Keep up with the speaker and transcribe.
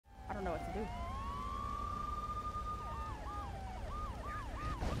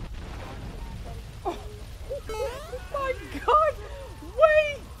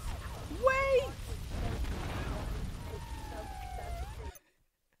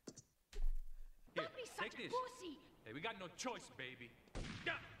finish. Pussy! Hey, we got no choice, baby.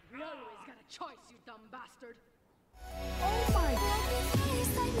 Yeah. We always got a choice, you dumb bastard. Oh my God.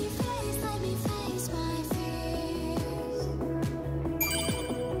 Let me face my fears.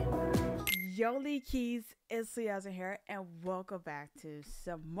 Yoli Keys, it's Liaza here, and welcome back to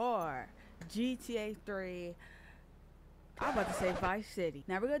some more GTA 3. I'm about to say Vice City.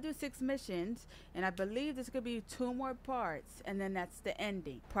 Now we're gonna do 6 missions, and I believe there's gonna be 2 more parts, and then that's the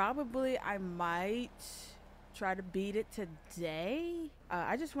ending. Probably I might try to beat it today.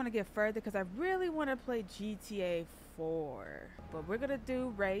 I just want to get further because I really want to play GTA 4. But we're gonna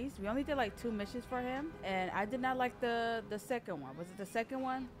do Race. We only did like 2 missions for him, and I did not like the second one. Was it the second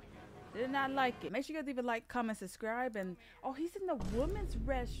one? Did not like it. Make sure you guys leave a like, comment, subscribe, and oh, he's in the women's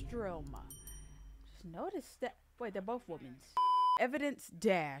restroom. Just noticed that. Wait, they're both women's. Evidence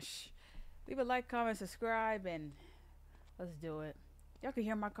dash. Leave a like, comment, subscribe, and let's do it. Y'all can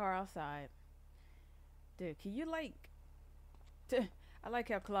hear my car outside. Dude, can you like? I like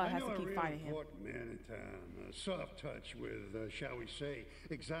how Claude has to keep fighting him. Important man in town, a soft touch with, shall we say,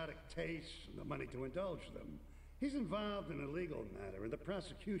 exotic tastes and the money to indulge them. He's involved in a legal matter, and the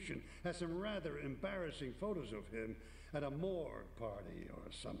prosecution has some rather embarrassing photos of him at a Moore party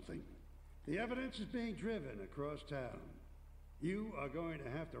or something. The evidence is being driven across town. You are going to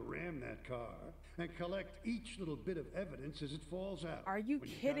have to ram that car and collect each little bit of evidence as it falls out. Are you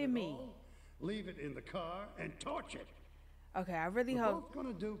kidding me? Leave it in the car and torch it. Okay, I really We're hope. both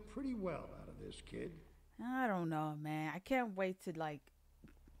gonna do pretty well out of this, kid. I don't know, man. I can't wait to like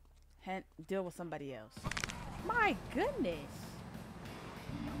deal with somebody else. My goodness.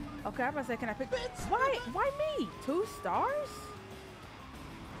 Okay, I'm about to say, can I pick? Why me? 2 stars?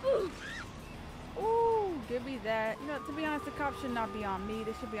 Ooh, give me that. You know, to be honest, the cops should not be on me.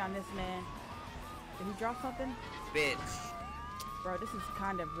 They should be on this man. Did he drop something? Bitch. Bro, this is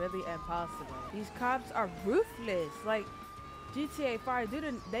kind of really impossible. These cops are ruthless. Like, GTA 5,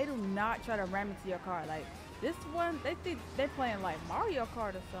 they do not try to ram into your car. Like, this one, they think they're playing like Mario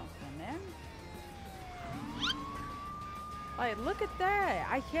Kart or something, man. Like, look at that.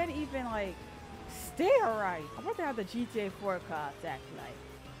 I can't even, like, stare right. I wonder how the GTA 4 cops act like.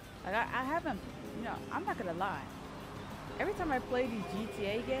 Like, I haven't, you know, I'm not gonna lie. Every time I play these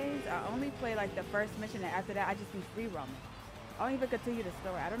GTA games, I only play, like, the first mission, and after that, I just be free roaming. I don't even continue the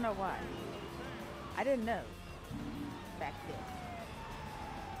story. I don't know why. I didn't know back then.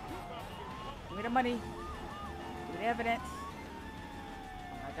 Give me the money. Give me the evidence.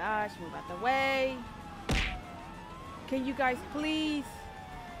 Oh my gosh, move out the way. Can you guys please?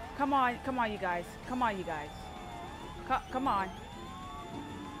 Come on, you guys. Come on, you guys. Come on.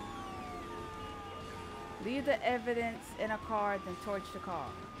 Leave the evidence in a car, then torch the car.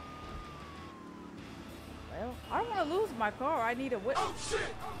 Well, I don't want to lose my car. I need a whip. Oh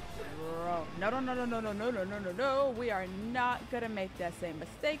shit! Bro, no. We are not gonna make that same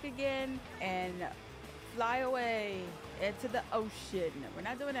mistake again and fly away into the ocean. We're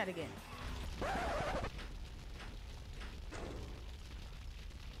not doing that again.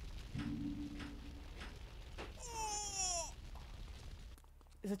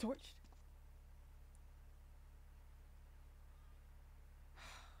 Is it torched? Oh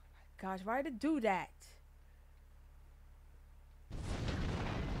my gosh, why did it do that?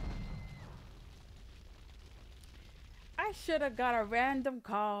 I should have got a random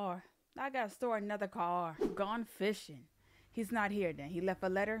car. I gotta store another car. Gone fishing. He's not here then. He left a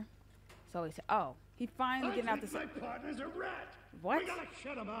letter. So he said, oh, he finally getting out the... My partner's a rat. What? We gotta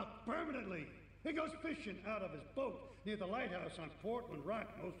shut him up permanently. He goes fishing out of his boat near the lighthouse on Portland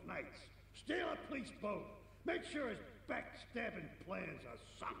Rock most nights. Steal a police boat. Make sure his backstabbing plans are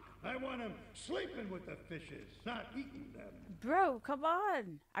sunk. I want him sleeping with the fishes, not eating them. Bro, come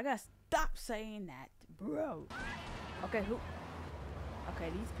on. I gotta stop saying that, bro. Okay, who? Okay,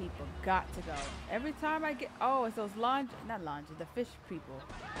 these people got to go. Every time I get... Oh, it's those the fish people.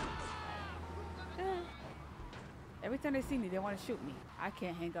 Every time they see me, they want to shoot me. I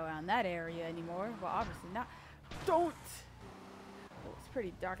can't hang around that area anymore. Well, obviously not. Don't! Oh, it's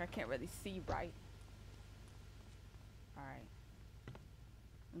pretty dark. I can't really see right. Alright.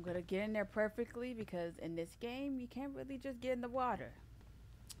 I'm going to get in there perfectly because in this game, you can't really just get in the water.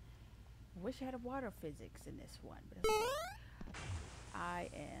 I wish I had a water physics in this one. But okay. I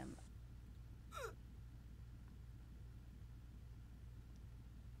am...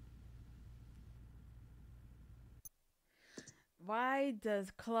 Why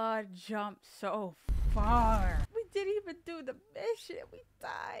does Claude jump so far? We didn't even do the mission. We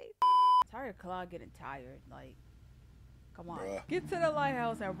died. Tired of Claude getting tired. Like, come on. Bruh. Get to the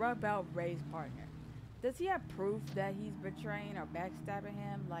lighthouse and rub out Ray's partner. Does he have proof that he's betraying or backstabbing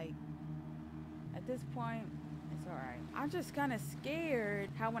him? Like, At this point, it's alright. I'm just kind of scared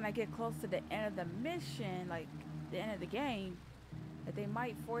how when I get close to the end of the mission, like the end of the game, that they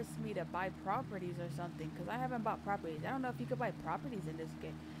might force me to buy properties or something, because I haven't bought properties. I don't know if you could buy properties in this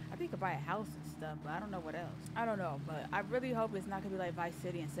game. I think you could buy a house and stuff, but I don't know what else. I don't know, but I really hope it's not going to be like Vice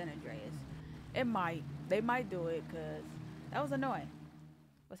City and San Andreas. It might. They might do it, because that was annoying.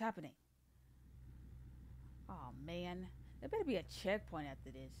 What's happening? Oh, man. There better be a checkpoint after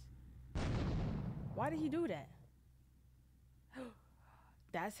this. Why did he do that?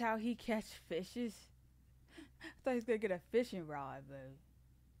 That's how he catch fishes? I thought he was gonna get a fishing rod, but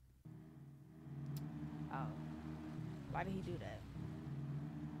oh, why did he do that?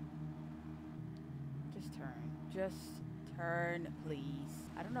 Just turn, please.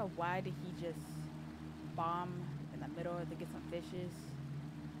 I don't know why did he just bomb in the middle to get some fishes.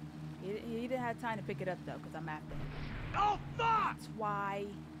 He didn't have time to pick it up though, because I'm after him. Oh, fuck! That's why.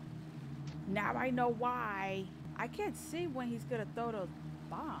 Now I know why. I can't see when he's gonna throw those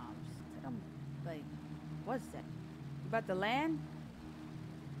bombs. I'm like, what's that? You about to land?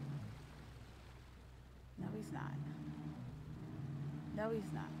 No, he's not. No,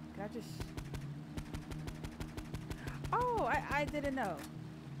 he's not. Can I just... Oh, I didn't know.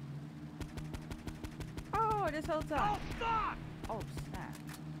 Oh, this whole time. Oh, fuck! Oh, snap.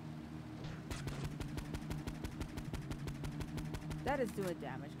 That is doing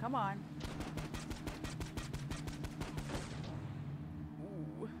damage. Come on.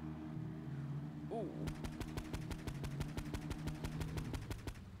 Ooh. Ooh.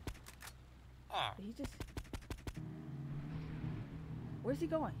 Did he just... Where's he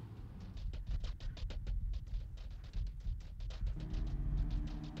going?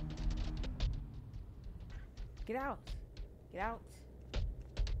 Get out. Get out.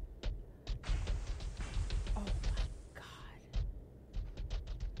 Oh my God.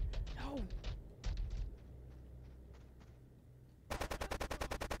 No.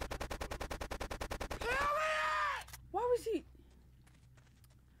 Why was he?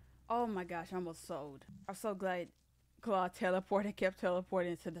 Oh my gosh, I almost sold. I'm so glad Claude teleported, kept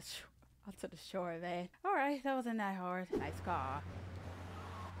teleporting to the onto the shore, man. All right, that wasn't that hard. Nice car.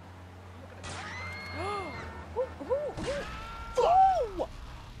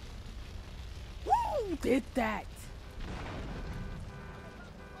 Who did that?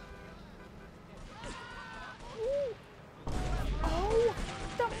 Oh,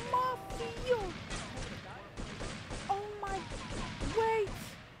 the mafia! Oh my, wait!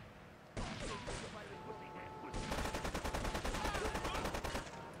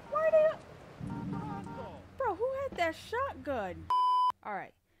 Why did? Bro, who had that shotgun? All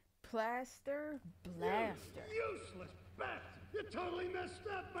right. Plaster Blaster. You useless bastard! You totally messed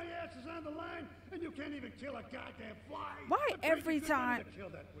up. My ass is on the line, and you can't even kill a goddamn fly. Why every time? To kill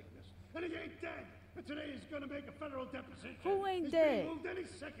that witness, and he ain't dead. And today he's going to make a federal deposition. Who ain't he's dead? Being moved any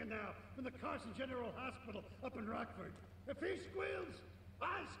second now from the Carson General Hospital up in Rockford. If he squeals,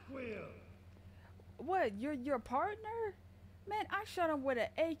 I squeal. What? Your partner? Man, I shot him with an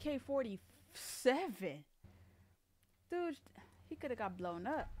AK-47. Dude, he could have got blown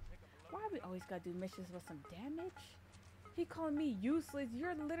up. Why we always gotta do missions with some damage? He calling me useless.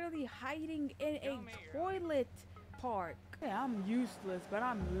 You're literally hiding in a toilet park. Yeah, I'm useless, but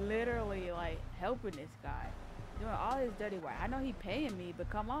I'm literally like helping this guy. Doing all his dirty work. I know he paying me, but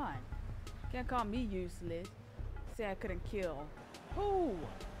come on. Can't call me useless. Say I couldn't kill. Who?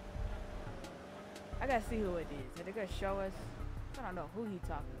 I gotta see who it is. Are they gonna show us? I don't know who he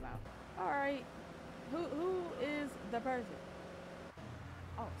talking about. Alright. Who is the person?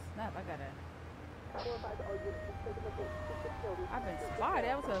 Oh snap, I gotta... I've been spotted.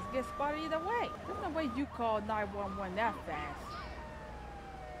 I was gonna get spotted either way. There's no way you called 911 that fast.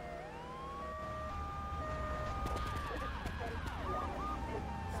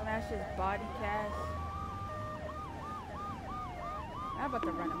 Smash his body cast. I'm about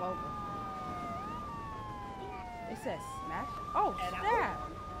to run him over. It says smash. Oh snap!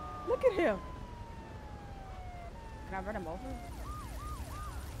 Look at him. Can I run him over?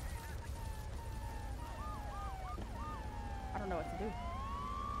 I don't know what to do.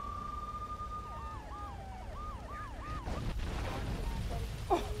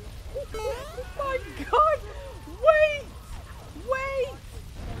 Oh, oh my God! Wait! Wait!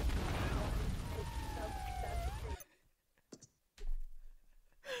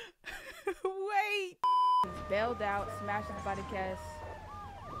 Wait! He's bailed out, smashed his body cast.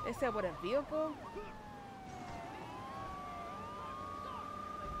 They said what, a vehicle?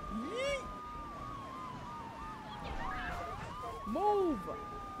 Yeet. Move!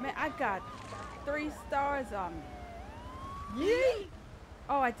 Man, I got 3 stars on me. Yeet!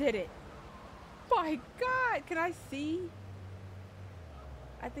 Oh, I did it. my god! Can I see?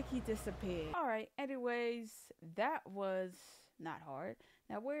 I think he disappeared. Alright, anyways, that was not hard.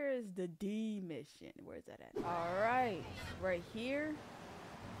 Now, where is the D mission? Where is that at? Alright, right here.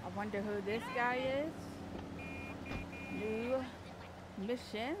 I wonder who this guy is. New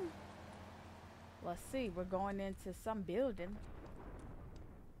mission. Let's see, we're going into some building.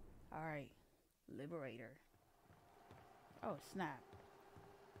 Alright, Liberator. Oh, snap.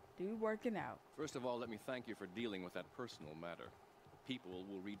 Dude working out. First of all, let me thank you for dealing with that personal matter. People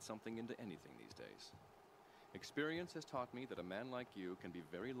will read something into anything these days. Experience has taught me that a man like you can be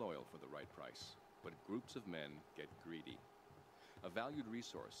very loyal for the right price, but groups of men get greedy. A valued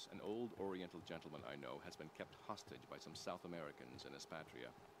resource, an old Oriental gentleman I know, has been kept hostage by some South Americans in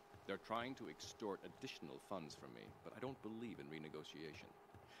Espatria. They're trying to extort additional funds from me, but I don't believe in renegotiation.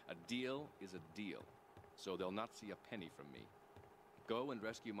 A deal is a deal, so they'll not see a penny from me. Go and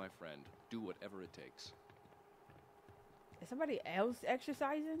rescue my friend. Do whatever it takes. Is somebody else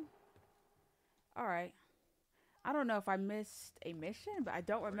exercising? Alright. I don't know if I missed a mission, but I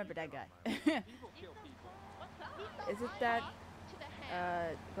don't remember that guy. Is it that...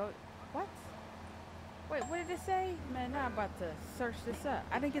 go... What? Wait, what did it say? Man, now I'm about to search this up.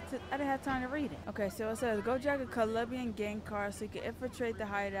 I didn't have time to read it. Okay, so it says, go jack a Colombian gang car so you can infiltrate the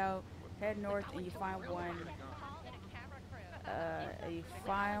hideout. Head north and you find one... you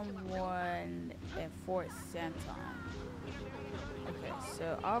find one in Fort Santon. Okay,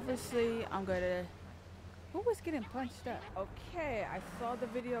 so obviously I'm gonna... Who was getting punched up? Okay, I saw the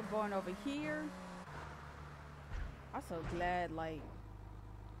video going over here. I'm so glad, like,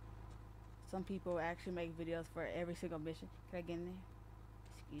 some people actually make videos for every single mission. Can I get in there?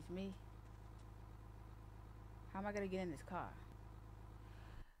 Excuse me. How am I gonna get in this car?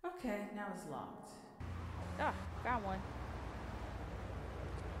 Okay, now it's locked. Ah, got one.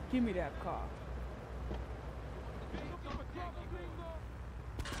 Give me that car.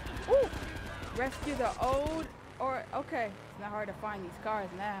 Ooh! Rescue the old, or, okay. It's not hard to find these cars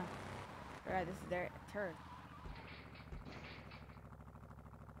now. Alright, this is their turn.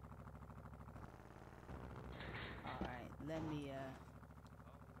 Alright, let me,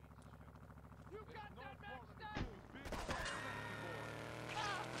 You got that match done?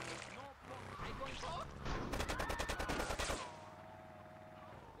 I going for?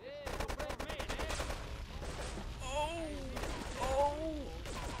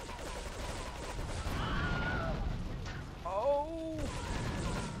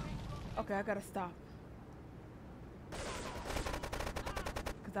 Okay, I gotta stop.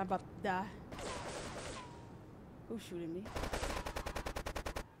 Cause I'm about to die. Who's shooting me?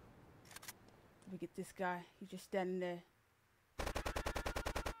 Let me get this guy. He's just standing there.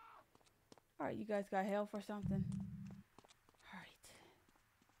 Alright, you guys got health or something? Alright.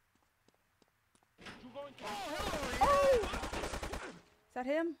 Oh! Is that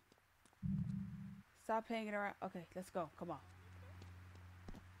him? Stop hanging around. Okay, let's go. Come on.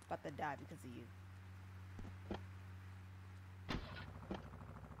 About to die because of you.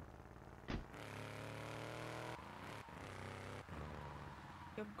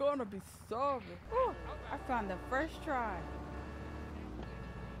 You're gonna be sorry. Ooh, I found the first try.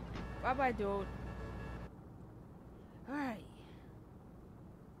 Bye bye, dude. Alright.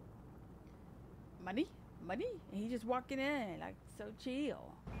 Money? Money? And he's just walking in like so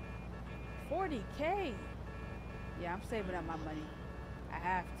chill. 40K. Yeah, I'm saving up my money. I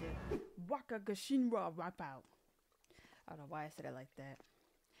have to. Waka Gashinra Wipeout. I don't know why I said it like that.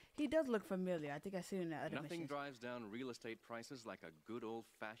 He does look familiar. I think I've seen him in the other Nothing missions. drives down real estate prices like a good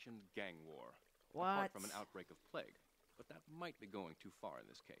old-fashioned gang war. What? Apart from an outbreak of plague. But that might be going too far in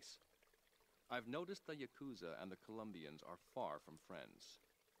this case. I've noticed the Yakuza and the Colombians are far from friends.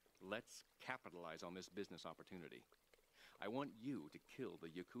 Let's capitalize on this business opportunity. I want you to kill the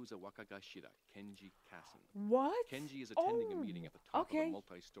Yakuza Wakagashira, Kenji Kassen. What? Kenji is attending a meeting at the top of okay. a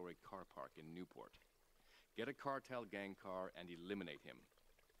multi-story car park in Newport. Get a cartel gang car and eliminate him.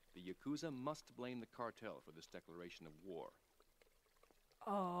 The Yakuza must blame the cartel for this declaration of war.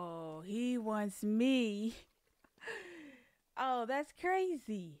 Oh, he wants me. Oh, that's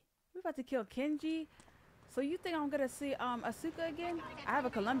crazy. We're about to kill Kenji. So you think I'm gonna see Asuka again? I have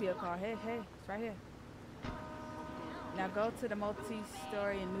a Columbia car. Hey, it's right here. Now go to the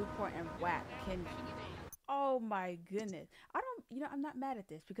multi-story in Newport and whack Kenji. Oh my goodness. I'm not mad at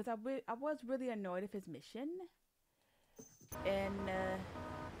this because I was really annoyed of his mission. And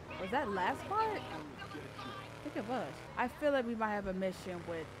was that last part? I think it was. I feel like we might have a mission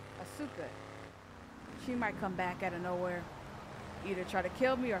with Asuka. She might come back out of nowhere. Either try to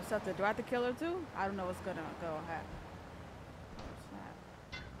kill me or something. Do I have to kill her too? I don't know what's gonna go happen.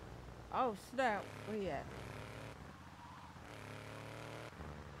 Oh snap! Where he at?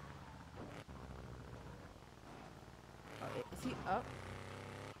 Oh, is he up?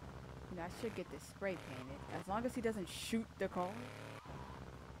 You know, I should get this spray painted. As long as he doesn't shoot the car.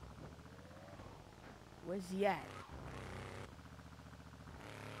 Where's he at?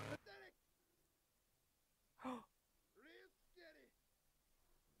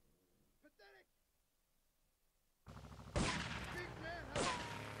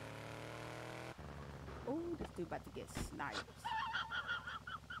 Ooh, this dude about to get sniped.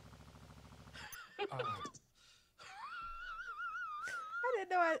 I didn't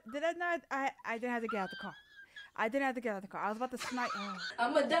know. Did I not? I didn't have to get out the car. I didn't have to get out the car. I was about to snipe. Oh.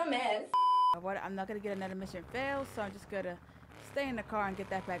 I'm a dumbass. I'm not gonna get another mission failed, so I'm just gonna stay in the car and get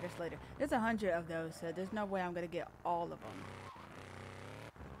that package later. There's 100 of those, so there's no way I'm gonna get all of them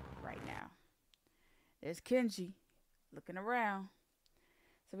right now. There's Kenji looking around.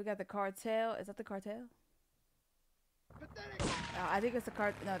 So we got the cartel. Is that the cartel? I think it's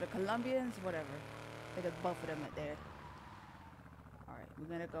the no, the Colombians, whatever. I think it's both of them right there. All right, we're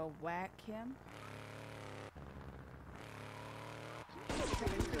gonna go whack him.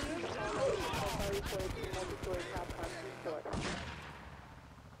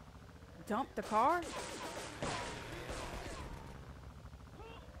 Dump the car?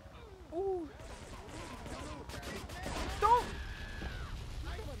 Ooh. Don't!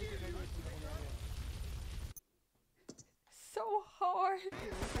 So hard.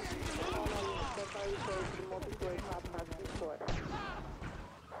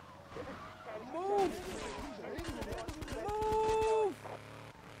 Move! Move!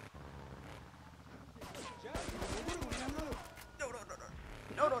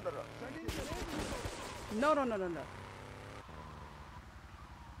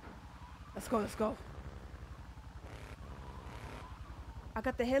 No. Let's go. I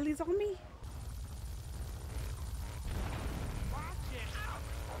got the helis on me.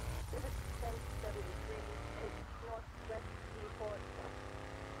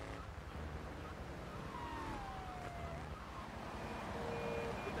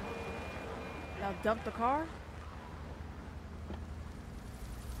 Now dump the car.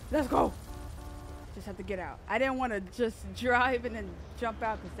 Let's go. Just have to get out. I didn't want to just drive and then jump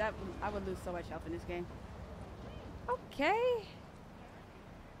out because I would lose so much health in this game. Okay.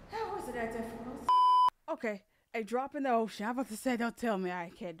 That wasn't that difficult. Okay. A drop in the ocean. I'm about to say, don't tell me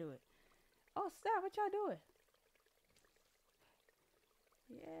I can't do it. Oh, stop. What y'all doing?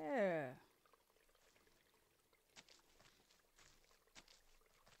 Yeah.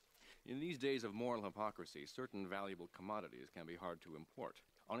 In these days of moral hypocrisy, certain valuable commodities can be hard to import.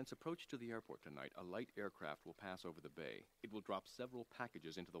 On its approach to the airport tonight, a light aircraft will pass over the bay. It will drop several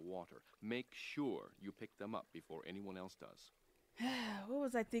packages into the water. Make sure you pick them up before anyone else does. What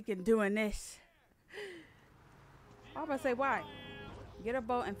was I thinking doing this? I was about to say, why? Get a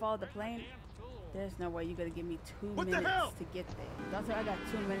boat and follow the plane? There's no way you're going to give me 2 minutes to get there. Don't say I got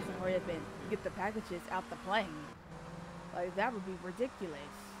 2 minutes to hurry up and get the packages out the plane. Like, that would be ridiculous.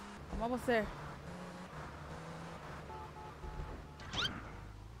 I'm almost there.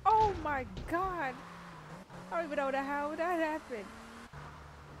 Oh my god! I don't even know how that happened.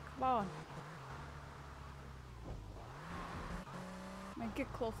 Come on. Man,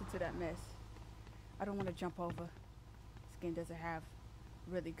 get closer to that mess. I don't want to jump over. This game doesn't have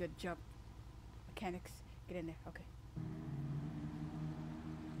really good jump mechanics. Get in there. Okay.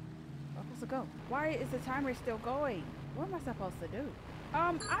 Where am I supposed to go? Why is the timer still going? What am I supposed to do?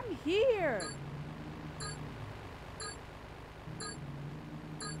 I'm here.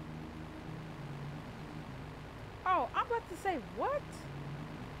 Oh, I'm about to say what?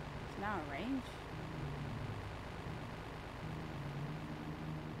 It's now in range.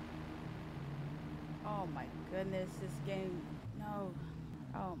 Oh my goodness, this game. No.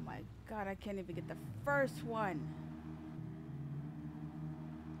 Oh my god, I can't even get the first one.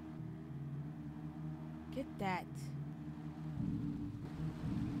 Get that.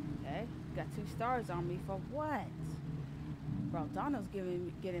 Okay, got 2 stars on me for what? Bro, Donald's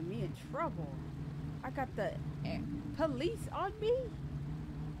getting me in trouble. I got the police on me?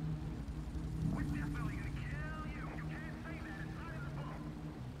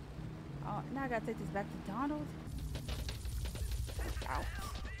 Oh, now I gotta take this back to Donald? Out.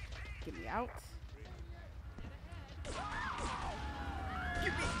 Get me out.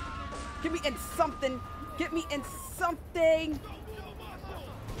 Get me in something. Get me in something.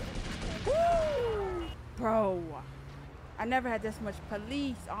 Woo! Bro, I never had this much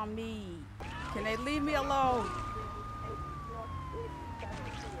police on me. Can they leave me alone?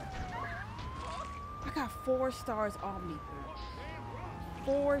 I got 4 stars on me.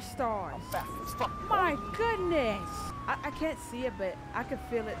 4 stars. I'm fast as fuck. My goodness. I can't see it, but I can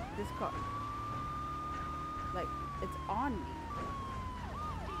feel it. This car, like, it's on me.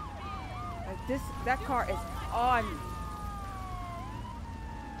 Like that car is on me.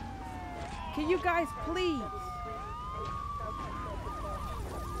 Can you guys please?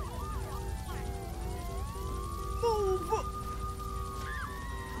 Move!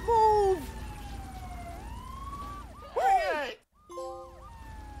 Move! Hey!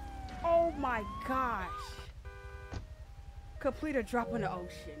 Oh my gosh. Complete a drop in the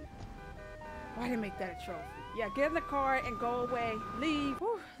ocean. Why did I make that a trophy? Yeah, get in the car and go away. Leave.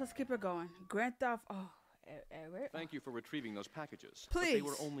 Whew, let's keep it going. Grand Theft. Oh, Thank you for retrieving those packages. Please. But they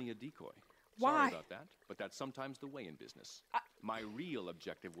were only a decoy. Why? Sorry about that, but that's sometimes the way in business. My real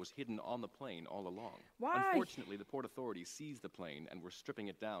objective was hidden on the plane all along. Why? Unfortunately, the port authorities seized the plane and were stripping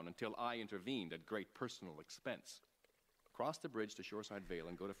it down until I intervened at great personal expense. Cross the bridge to Shoreside Vale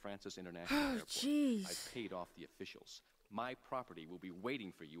and go to Francis International Airport. Jeez. I've paid off the officials. My property will be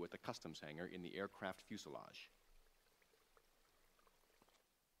waiting for you at the customs hangar in the aircraft fuselage.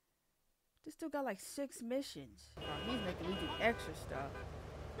 This dude got like 6 missions. Oh, he's making me do extra stuff.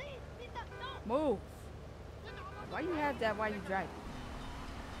 Move. Why you have that while you driving?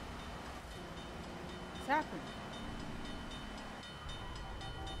 What's happening?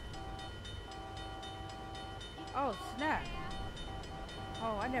 Oh snap!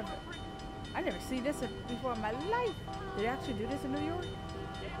 Oh, I never seen this before in my life. Did they actually do this in New York?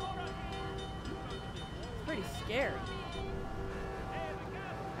 It's pretty scary.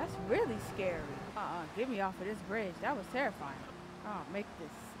 That's really scary. Get me off of this bridge. That was terrifying. Oh, make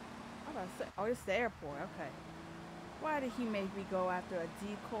this. I'm about to say, oh, it's the airport. Okay. Why did he make me go after a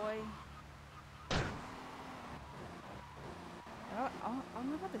decoy?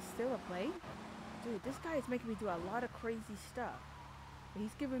 I'm about to steal a plane? Dude, this guy is making me do a lot of crazy stuff. But he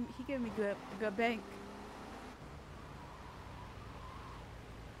giving me good bank.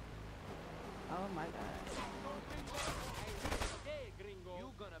 Oh my god. Hey, gringo.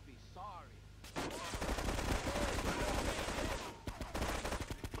 You're gonna be sorry.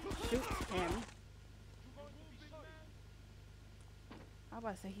 Shoot him. I was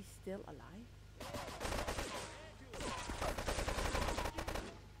about to say he's still alive.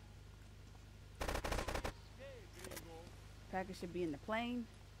 Package should be in the plane.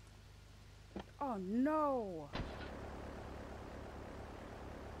 Oh no!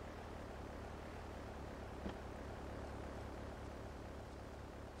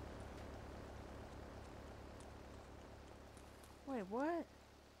 Wait, what?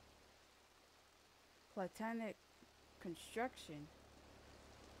 Platonic construction.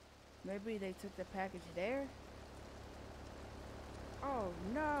 Maybe they took the package there? Oh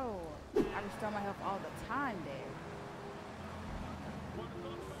no! I restore my health all the time there.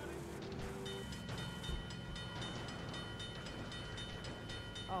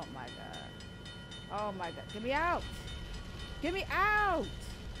 Oh my god. Oh my god. Get me out! Get me out!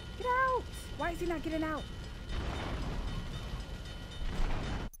 Get out! Why is he not getting out?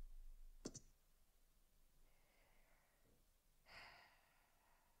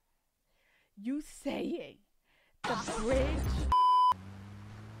 You saying the bridge?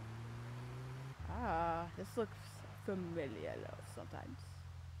 This looks familiar though sometimes.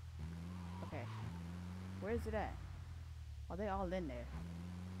 Okay. Where is it at? Are they all in there?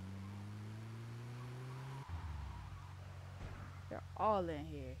 They're all in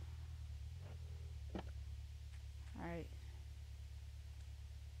here. Alright.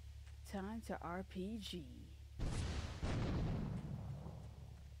 Time to RPG.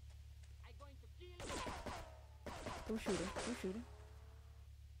 Who's shooting? Who's shooting?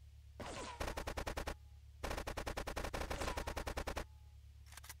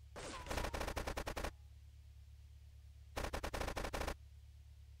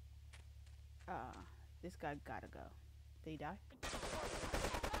 This guy gotta go. Did he die?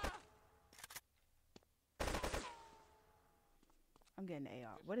 I'm getting an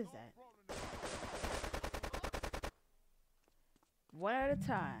AR. What is that? One at a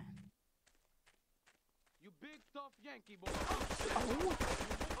time. You big tough Yankee boy. Oh!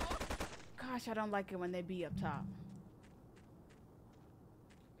 Gosh, I don't like it when they be up top.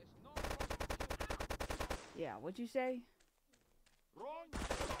 Yeah, what'd you say? Run.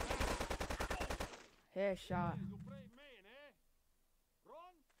 Headshot. You brave man, eh?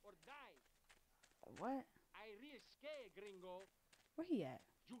 Run or die. What? I risque, gringo. Where he at?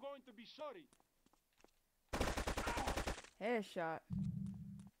 You going to be sorry. Headshot.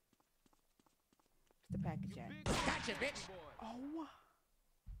 Where's the package at? Big gotcha, bitch. Boy. Oh.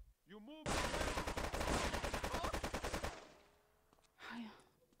 You move.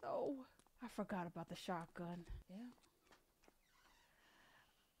 forgot about the shotgun. Yeah.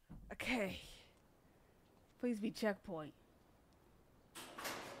 Okay. Please be checkpoint.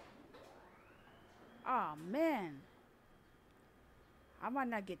 Oh man. I might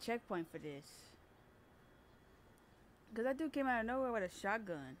not get checkpoint for this. Cause that dude came out of nowhere with a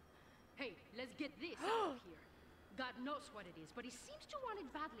shotgun. Hey, let's get this out of here. God knows what it is, but he seems to want it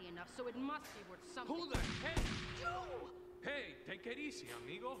badly enough, so it must be worth something. Who the heck? You! Hey, take it easy,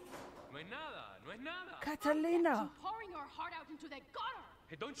 amigo. No es nada, no es nada. Catalina. You pouring our heart out into that gutter!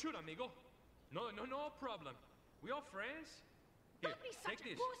 Hey, don't shoot, amigo. No problem. We all friends. Here, Don't be such take a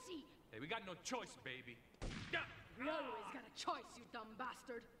this. pussy! Hey, we got no choice, baby. Yeah. We always got a choice, you dumb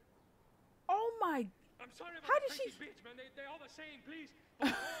bastard. Oh my. I'm sorry about How the did she- crazy bitch, man. They're all the same, please.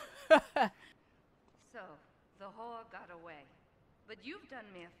 So, the whore got away. But you've done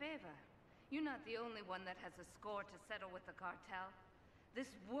me a favor. You're not the only one that has a score to settle with the cartel. This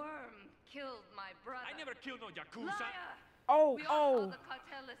worm killed my brother. I never killed no Yakuza. Liar! Oh, We all oh. call the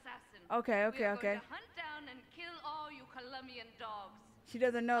cartel assassin. Okay, We are okay. going to hunt down and kill all you Colombian dogs. She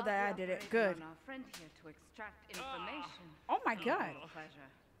doesn't know I'll that I be did it. operating Good. on our friend here to extract information. Oh my god.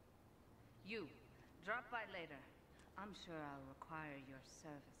 Pleasure. You, drop by later. I'm sure I'll require your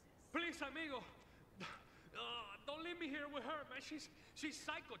services. Please, amigo. Don't leave me here with her, man. She's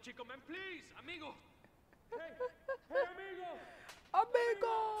psycho, chico, man. Please, amigo. Hey, amigo.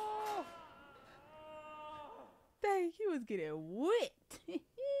 Amigo! Dang, he was getting whipped.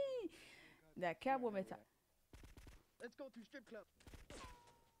 That Catwoman time. Let's go to strip club.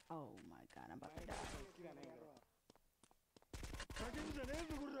 Oh my god, I'm about to die.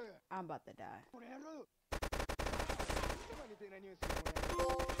 I'm about to die.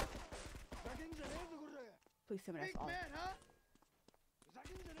 Please tell me that's Big all. man, huh?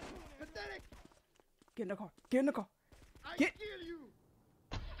 Pathetic! Get in the car. Get in the car. I Get- kill you!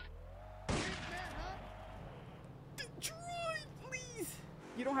 Big man, huh? Detroit, please.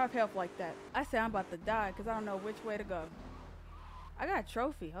 You don't have health like that. I say I'm about to die because I don't know which way to go. I got a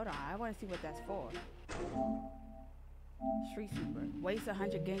trophy. Hold on. I want to see what that's for. Street Sweeper. Waste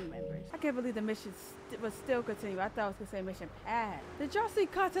 100 gang members. I can't believe the mission was still continue. I thought it was going to say mission pad. Did y'all see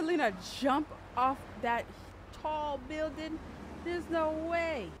Catalina jump off that tall building? There's no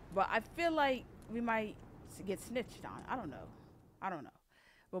way. But I feel like we might get snitched on. I don't know.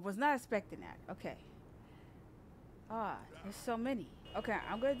 But was not expecting that. Okay. Ah, there's so many. Okay,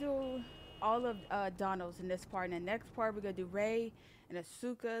 I'm going to do all of Donald's in this part. And the next part, we're going to do Ray and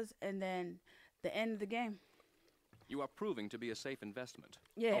Asuka's. And then the end of the game. You are proving to be a safe investment.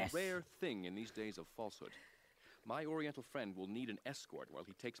 Yes. A rare thing in these days of falsehood. My Oriental friend will need an escort while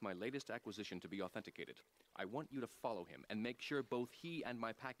he takes my latest acquisition to be authenticated. I want you to follow him and make sure both he and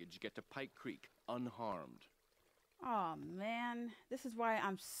my package get to Pike Creek unharmed. Oh, man. This is why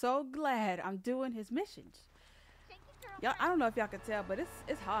I'm so glad I'm doing his missions. Y'all, I don't know if y'all can tell, but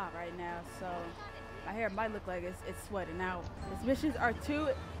it's hot right now, so my hair might look like it's sweating out. His missions are too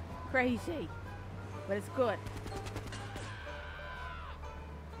crazy, but it's good.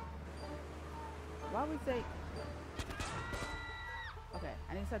 Why would we say... Okay,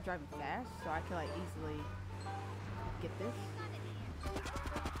 I need to stop driving fast so I can like easily get this.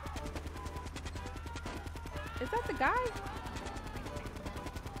 Is that the guy?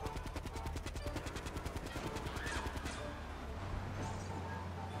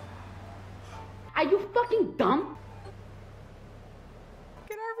 Are you fucking dumb?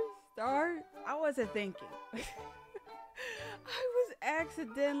 Can I restart? I wasn't thinking. I was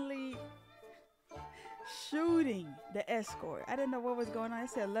accidentally shooting the escort. I didn't know what was going on. I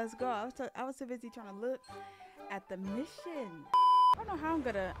said, let's go. I was so busy trying to look at the mission. I don't know how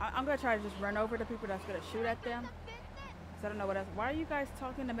I'm gonna try to just run over the people that's gonna shoot at them. Cause I don't know what else. Why are you guys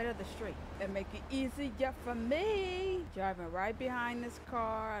talking in the middle of the street? And make it easier for me. Driving right behind this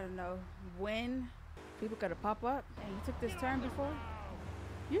car. I don't know when people gonna pop up. And you took this turn before?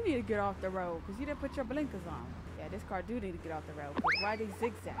 You need to get off the road because you didn't put your blinkers on. Yeah, this car do need to get off the road. Cause why they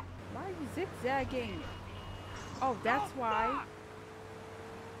zigzag? Why are you zigzagging? Oh, that's why.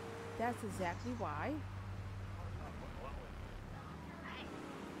 That's exactly why.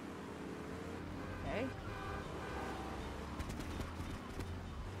 Okay.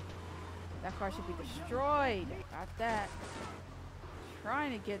 That car should be destroyed. Got that.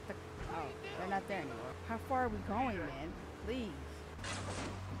 Trying to get the... Oh, they're not there anymore. How far are we going, man? Please.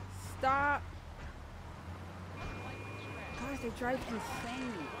 Stop. Gosh, they drive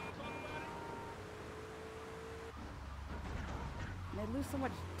insane. And they lose so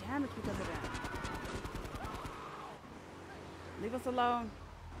much damage because of that. Leave us alone.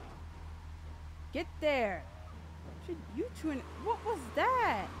 Get there. You two, what was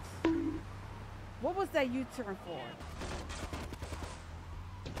that? What was that U-turn for?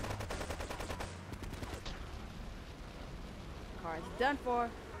 Car is done for.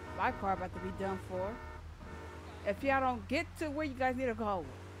 My car about to be done for. If y'all don't get to where you guys need to go,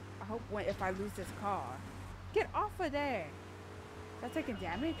 I hope if I lose this car. Get off of there. Is that taking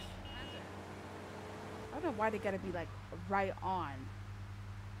damage? I don't know why they gotta be like right on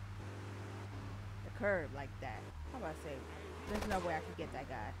the curb like that. How about I say, there's no way I could get that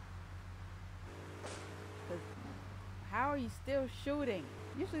guy. 'Cause how are you still shooting?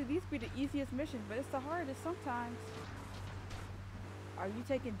 Usually these be the easiest missions, but it's the hardest sometimes. Are you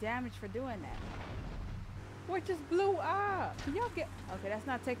taking damage for doing that? What just blew up? Can y'all get... Okay, that's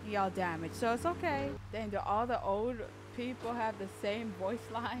not taking y'all damage, so it's okay. Dang, do all the old people have the same voice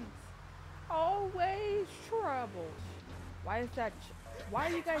lines? Always trouble. Why is that... Why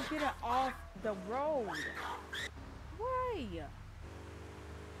are you guys getting off the road? Why?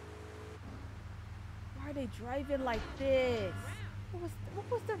 Why are they driving like this? What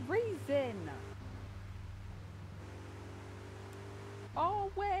was the reason?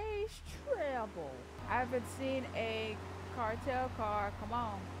 Always trouble. I haven't seen a cartel car. Come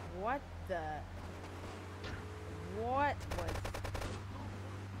on. What the? What was?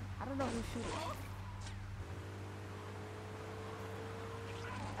 I don't know who's shooting.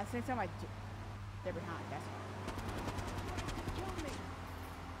 At the same time, they're behind. That's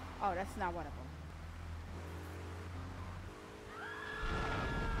all. Oh, that's not one of them.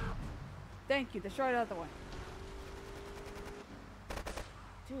 Thank you. Destroy the other one.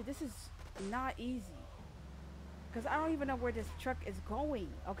 Dude, this is not easy. Because I don't even know where this truck is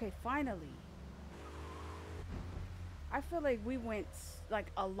going. Okay, finally. I feel like we went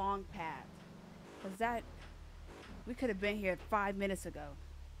like a long path. Because we could have been here 5 minutes ago.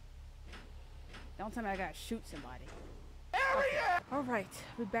 Don't tell me I gotta shoot somebody. Okay. Alright,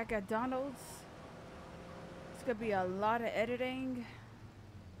 we're back at Donald's. It's gonna be a lot of editing.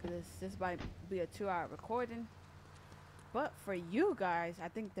 Because this might be a 2-hour recording. But for you guys, I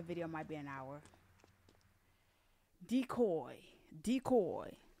think the video might be an hour. Decoy.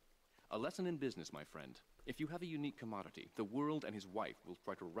 A lesson in business, my friend. If you have a unique commodity, the world and his wife will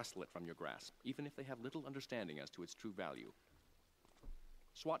try to wrestle it from your grasp, even if they have little understanding as to its true value.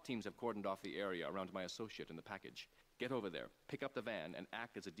 SWAT teams have cordoned off the area around my associate in the package. Get over there, pick up the van, and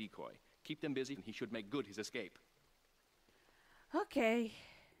act as a decoy. Keep them busy, and he should make good his escape. Okay.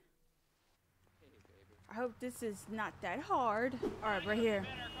 I hope this is not that hard. Alright, we're here.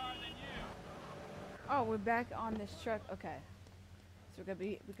 Oh, we're back on this truck. Okay. So we're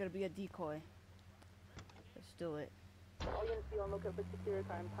gonna be a decoy. Let's do it. All units be on lookout for security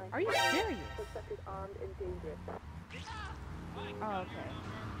crime. Are you serious? Suspect is armed and dangerous. Oh, okay.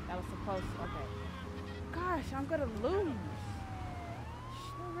 That was supposed to, okay. Gosh, I'm gonna lose.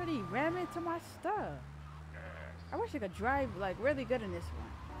 She already ran into my stuff. I wish I could drive like really good in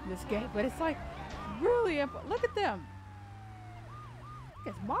this game, but it's like really look at them.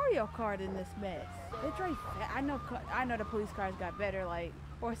 It's Mario Kart in this mess. They drive I know the police cars got better like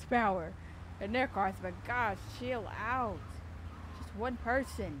horsepower in their cars, but gosh, chill out. Just one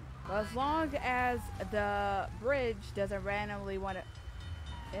person. Well, as long as the bridge doesn't randomly want to,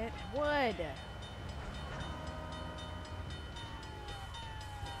 it would.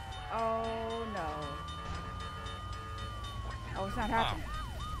 Oh no. Oh, it's not happening.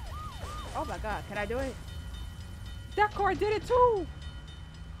 Oh my god, can I do it? That car did it too!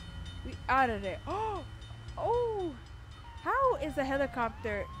 We out of there. Oh! How is the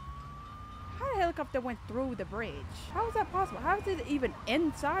helicopter... How the helicopter went through the bridge? How is that possible? How is it even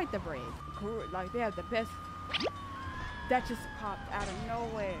inside the bridge? Like, they have the best... That just popped out of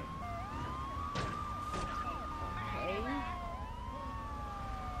nowhere.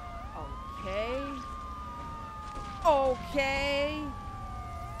 Okay.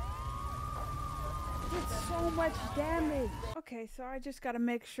 Did so much damage. Okay, so I just gotta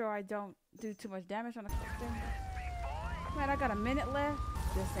make sure I don't do too much damage on the thing. Man, I got a minute left.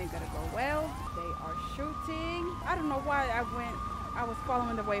 This ain't gonna go well. They are shooting. I don't know why I was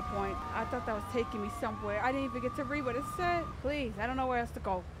following the waypoint. I thought that was taking me somewhere. I didn't even get to read what it said. Please, I don't know where else to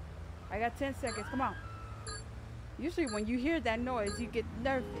go. I got 10 seconds, come on. Usually when you hear that noise, you get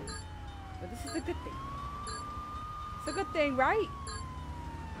nervous. But this is a good thing. It's a good thing, right?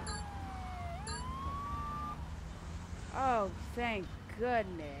 Oh, thank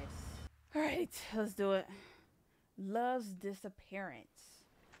goodness. All right, let's do it. Love's disappearance.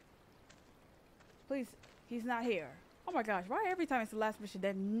 Please, he's not here. Oh my gosh, why every time it's the last mission,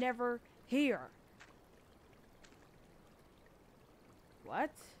 they're never here?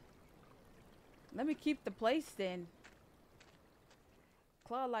 What? Let me keep the place then.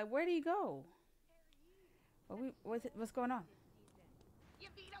 Claude, like, where do you go? What's going on?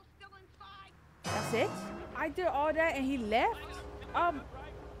 That's it? I did all that and he left?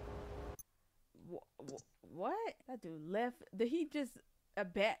 What? That dude left. Did he just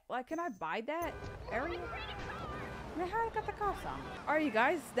like, can I buy that area? Man, how I got the cost on? Alright, you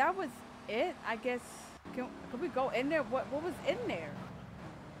guys, that was it. I guess can we go in there? What was in there?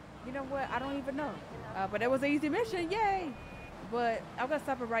 You know what? I don't even know. But it was an easy mission, yay! But I'm gonna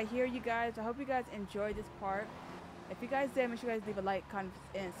stop it right here, you guys. I hope you guys enjoyed this part. If you guys did, make sure you guys leave a like, comment,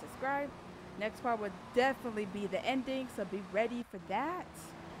 and subscribe. Next part will definitely be the ending, so be ready for that.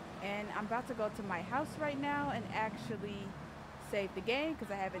 And I'm about to go to my house right now and actually save the game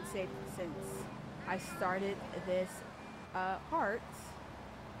because I haven't saved it since I started this part.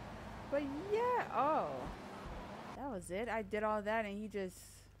 But yeah, oh, that was it. I did all that and he just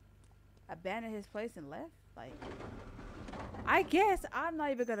abandoned his place and left. Like, I guess I'm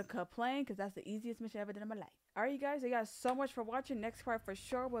not even gonna complain because that's the easiest mission I ever did in my life. Alright, you guys, thank you guys so much for watching. Next part for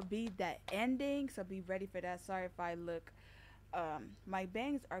sure will be that ending, so be ready for that. Sorry if I look, my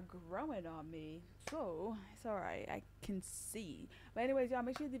bangs are growing on me, so it's alright, I can see. But anyways, y'all,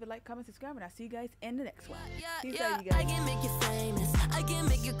 make sure you leave a like, comment, subscribe, and I'll see you guys in the next one. Peace out, you guys. I can make you famous, I can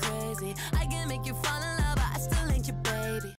make you crazy, I can make you fall in love, but I still ain't your baby.